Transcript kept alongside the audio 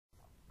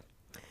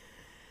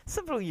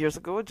Several years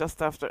ago,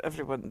 just after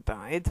everyone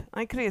died,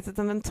 I created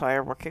an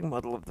entire working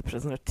model of the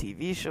Prisoner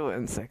TV show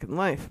in Second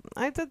Life.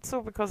 I did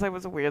so because I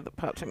was aware that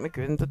Patrick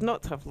McGowan did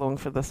not have long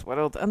for this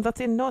world, and that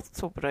a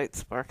not-so-bright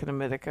spark in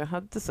America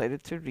had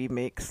decided to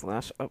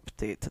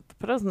remake/update The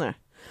Prisoner.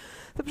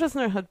 The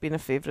Prisoner had been a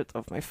favourite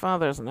of my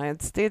father's, and I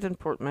had stayed in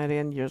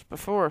Portmeirion years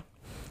before.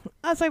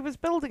 As I was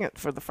building it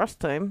for the first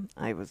time,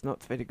 I was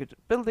not very good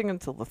at building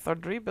until the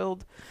third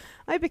rebuild,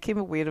 I became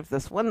aware of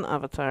this one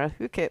avatar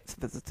who kept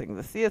visiting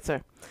the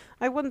theatre.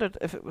 I wondered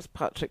if it was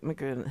Patrick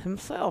McGowan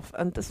himself,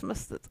 and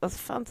dismissed it as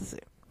fantasy.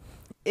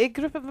 A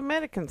group of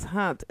Americans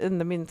had, in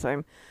the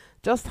meantime,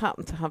 just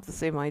happened to have the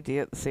same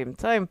idea at the same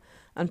time,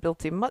 and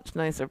built a much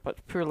nicer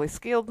but poorly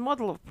scaled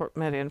model of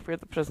Portmeirion where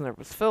The Prisoner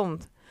was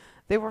filmed.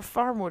 They were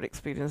far more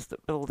experienced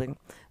at building.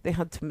 They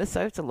had to miss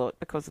out a lot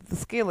because of the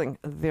scaling.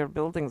 Their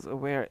buildings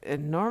were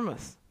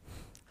enormous.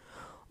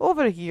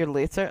 Over a year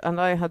later, and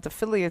I had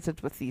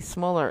affiliated with the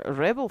smaller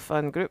Rebel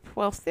fan group,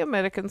 whilst the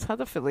Americans had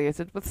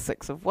affiliated with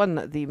 6 of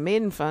 1, the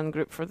main fan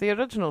group for the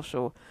original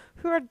show,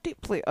 who are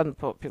deeply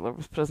unpopular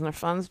with Prisoner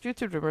fans due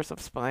to rumours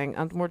of spying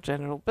and more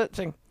general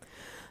bitching.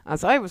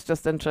 As I was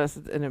just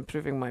interested in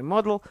improving my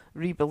model,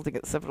 rebuilding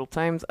it several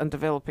times, and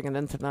developing an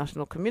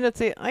international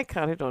community, I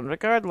carried on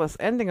regardless,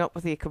 ending up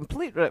with a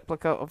complete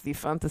replica of the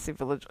fantasy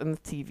village in the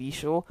TV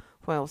show,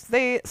 whilst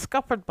they,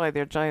 scuppered by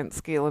their giant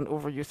scale and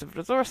overuse of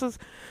resources,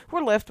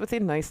 were left with a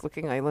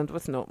nice-looking island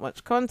with not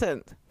much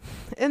content.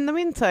 In the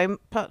meantime,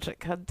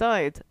 Patrick had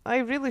died. I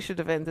really should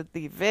have ended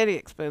the very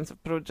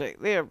expensive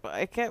project there, but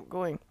I kept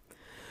going.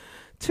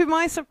 To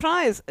my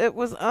surprise, it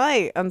was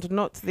I, and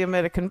not the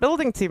American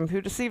building team,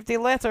 who received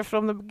a letter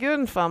from the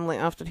McGowan family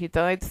after he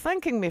died,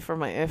 thanking me for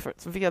my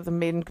efforts via the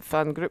main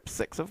fan group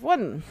 6 of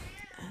 1.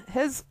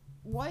 His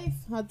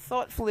wife had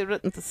thoughtfully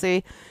written to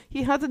say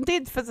he had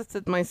indeed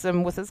visited my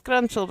sim with his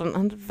grandchildren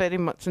and had very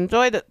much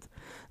enjoyed it.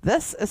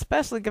 This,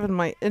 especially given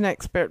my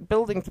inexpert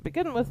building to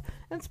begin with,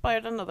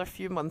 inspired another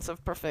few months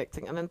of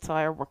perfecting an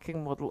entire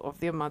working model of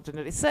the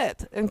imaginary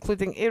set,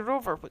 including a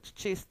rover which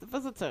chased the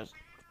visitors.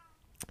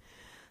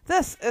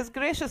 This is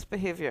gracious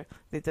behaviour.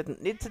 They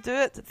didn't need to do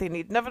it, they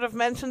need never have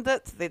mentioned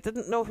it, they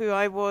didn't know who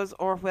I was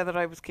or whether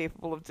I was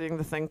capable of doing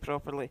the thing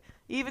properly.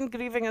 Even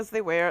grieving as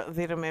they were,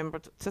 they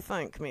remembered to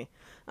thank me.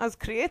 As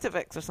creative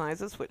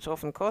exercises, which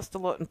often cost a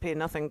lot and pay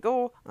nothing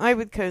go, I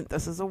would count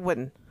this as a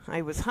win.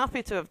 I was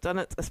happy to have done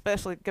it,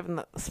 especially given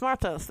that the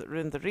smartass that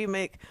ruined the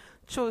remake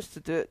chose to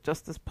do it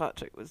just as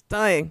Patrick was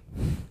dying.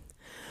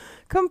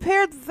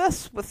 Compared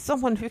this with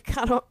someone who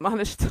cannot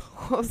manage to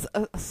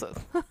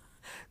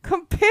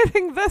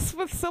Comparing this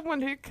with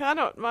someone who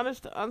cannot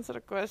manage to answer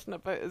a question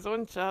about his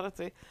own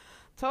charity,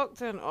 talk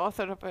to an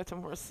author about a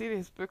more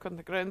serious book on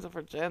the grounds of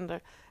her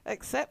gender,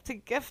 accept a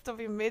gift of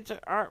a minor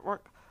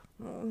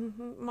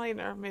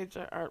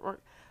major artwork,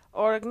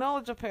 or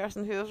acknowledge a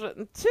person who has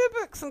written 2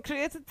 books and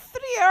created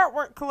 3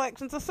 artwork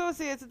collections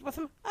associated with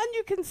him, and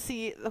you can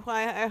see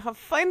why I have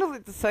finally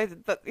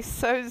decided that the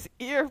sow's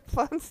ear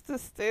plans to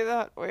stay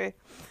that way.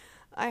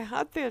 I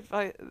had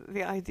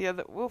the idea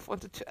that Wolf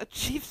wanted to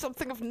achieve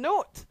something of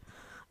note,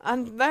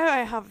 and now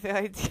I have the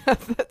idea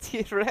that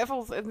he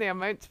revels in the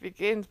amount to be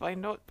gained by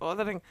not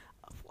bothering.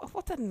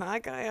 What a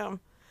nag I am.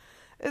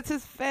 It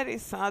is very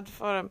sad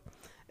for him.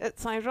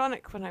 It's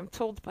ironic when I'm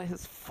told by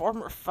his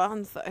former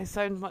fans that I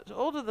sound much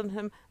older than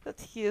him, that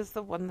he is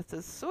the one that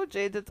is so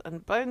jaded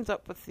and bound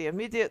up with the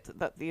immediate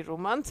that the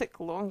romantic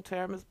long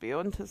term is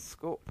beyond his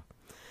scope.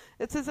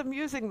 It is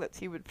amusing that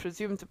he would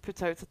presume to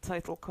put out a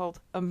title called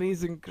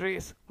Amazing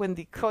Grace when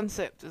the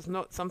concept is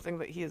not something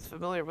that he is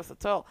familiar with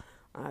at all.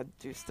 I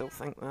do still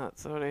think that,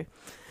 sorry.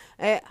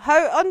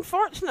 How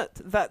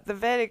unfortunate that the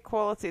very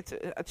quality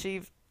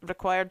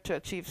required to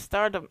achieve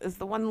stardom is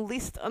the one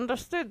least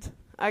understood.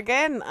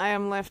 Again, I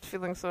am left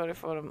feeling sorry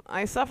for him.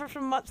 I suffer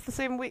from much the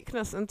same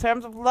weakness in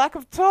terms of lack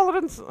of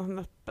tolerance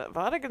and a bit of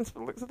arrogance by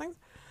the looks of things,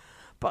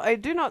 but I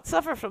do not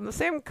suffer from the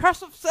same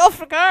curse of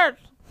self-regard.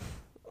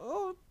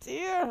 Oh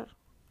dear.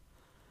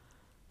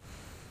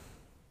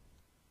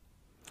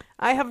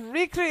 I have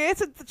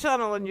recreated the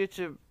channel on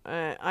YouTube.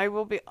 I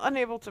will be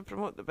unable to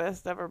promote the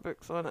best ever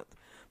books on it,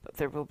 but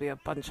there will be a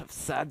bunch of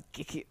sad,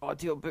 geeky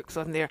audiobooks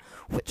on there,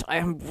 which I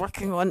am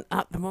working on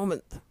at the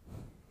moment.